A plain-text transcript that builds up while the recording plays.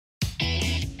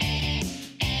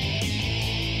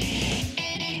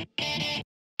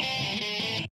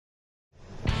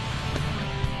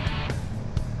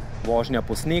Vožnja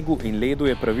po snegu in ledu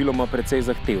je praviloma precej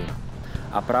zahtevna.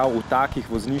 A prav v takih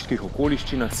vozniških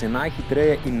okoliščinah se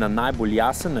najhitreje in na najbolj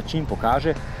jasen način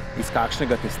pokaže, iz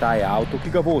kakšnega testa je avto, ki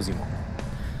ga vozimo.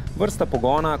 Vrsta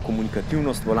pogona,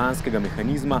 komunikativnost volanskega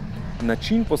mehanizma,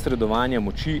 način posredovanja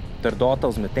moči, trdota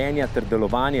vzmetenja ter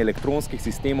delovanje elektronskih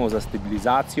sistemov za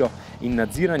stabilizacijo in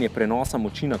nadziranje prenosa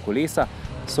moči na kolesa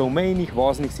so v mejnih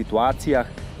voznih situacijah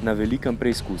na velikem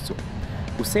preizkusu.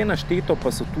 Vse našteto pa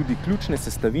so tudi ključne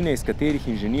sestavine, iz katerih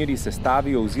inženirji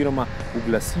sestavijo oziroma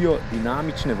uglasijo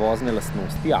dinamične vozne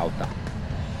lastnosti avta.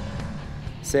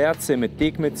 Seat se med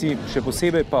tekmeci, še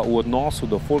posebej pa v odnosu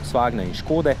do Volkswagna in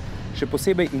Škode, še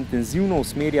posebej intenzivno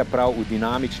usmerja prav v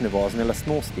dinamične vozne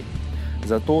lastnosti.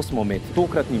 Zato smo med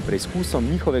tokratnim preizkusom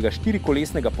njihovega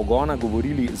štirikolesnega pogona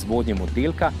govorili z vodjem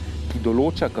oddelka, ki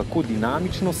določa, kako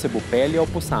dinamično se bo peljal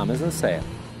posamezen Seat.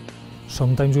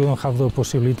 Sometimes you don't have the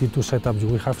possibility to set up.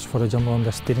 We have, for example, on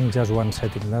the steering just one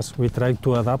setting. We try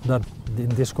to adapt that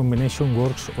this combination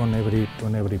works on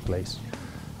every place,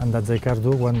 and that the car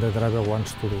do when the driver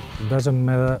wants to do. It doesn't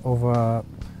matter of a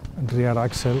rear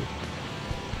axle.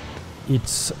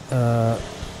 It's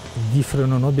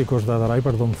different or not because the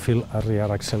driver don't feel a rear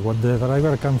axle. What the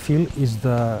driver can feel is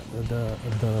the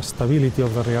stability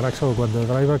of the rear axle. What the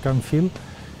driver can feel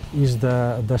is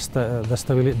the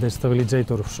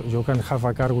stabilizators. You can have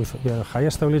a car with a high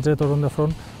stabilizator on the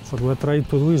front, so what we try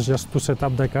to do is just to set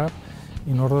up the car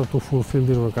in order to fulfill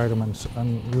these requirements.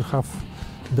 And we have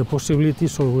the possibility,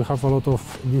 so we have a lot of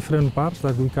different parts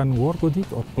that we can work with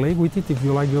it or play with it if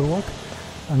you like your work,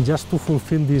 and just to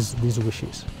fulfill these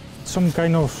wishes. Some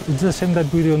kind of, it's the same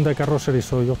that we do in the carrossery,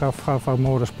 so you have a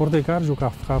more sporty car, you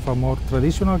have a more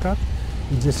traditional car.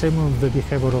 It's the same of the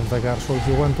behavior of the car, so if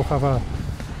you want to have a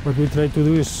what we try to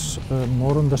do is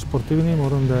more on the sportivity,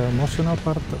 more on the emotional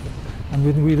part, and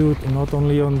we do it not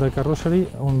only on the carrossery,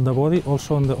 on the body,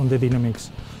 also on the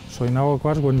dynamics. So in our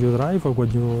cars, when you drive or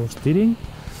when you're steering,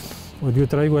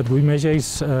 what we measure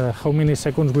is how many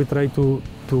seconds we try to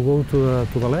go to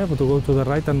the left or to go to the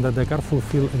right, and that the car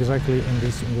fulfill exactly in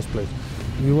this place.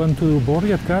 If you want to do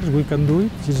bored cars, we can do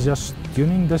it. It's just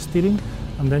tuning the steering,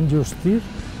 and then you steer,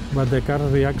 but the car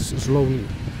reacts slowly.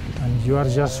 And you are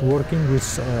just working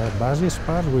with basis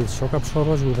parts, with shock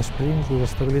absorbers, with the springs, with the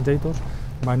stabilizators,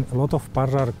 but a lot of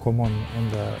parts are common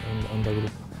on the group.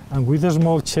 And with the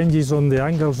small changes on the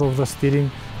angles of the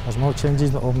steering, small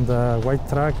changes on the white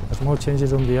track, small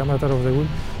changes on the diameter of the wheel,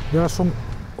 there are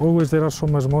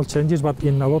some small changes, but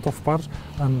in a lot of parts,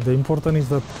 and the important is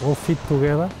that all fit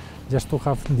together just to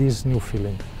have this new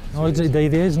feeling. No, the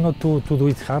idea is not to do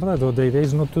it harder, the idea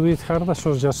is not to do it harder,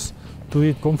 so just to do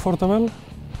it comfortable,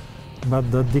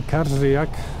 but that the cars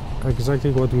react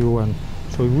exactly what we want.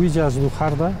 So if we just do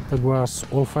harder, that was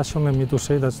old-fashioned, let me to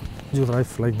say that you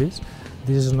drive like this.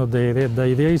 This is not the idea. The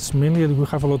idea is mainly that we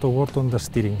have a lot of work on the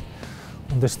steering.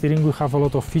 On the steering we have a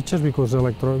lot of features because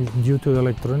due to the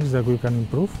electronics that we can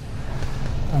improve.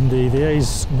 And the idea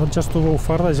is not just to go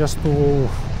further, just to go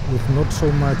with not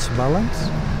so much balance.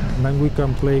 And then we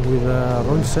can play with the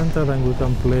roll center, then we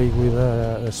can play with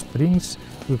the springs.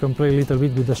 We can play a little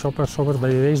bit with the shock absorber. The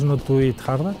idea is not to do it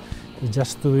harder, it's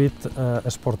just to do it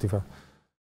sportiver.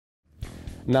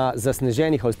 Na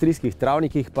zasneženih avstrijskih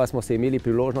travnikih pa smo se imeli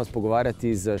priložnost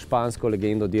pogovarjati z špansko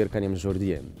legendo dirkanjem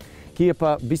Jordijem, ki je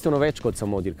pa bistveno več kot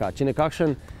samo dirkač, je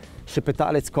nekakšen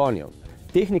šepetalec konjev.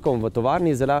 Tehnikom v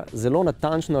tovarni zelo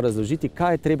natančno razložiti,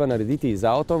 kaj je treba narediti z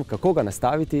avtom, kako ga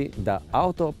nastaviti, da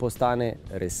avto postane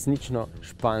resnično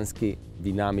španski,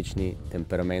 dinamični,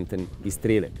 temperamenten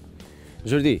izstrelek.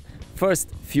 Jordi,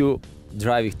 first few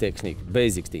driving technique,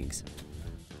 basic things.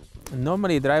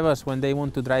 Normally drivers, when they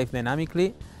want to drive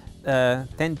dynamically,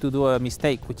 tend to do a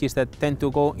mistake, which is that tend to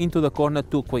go into the corner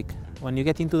too quick. When you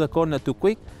get into the corner too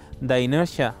quick, the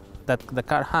inertia that the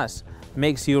car has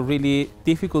makes you really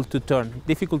difficult to turn,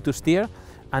 difficult to steer,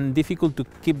 and difficult to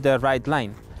keep the right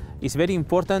line. It's very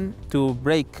important to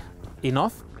brake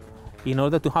enough in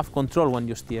order to have control when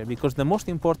you steer, because the most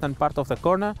important part of the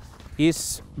corner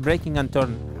is braking and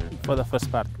turn for the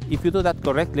first part. If you do that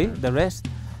correctly, the rest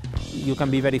you can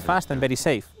be very fast and very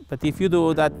safe. But if you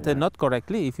do that not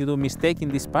correctly, if you do mistake in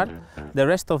this part, the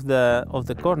rest of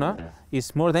the corner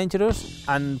is more dangerous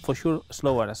and for sure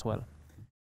slower as well.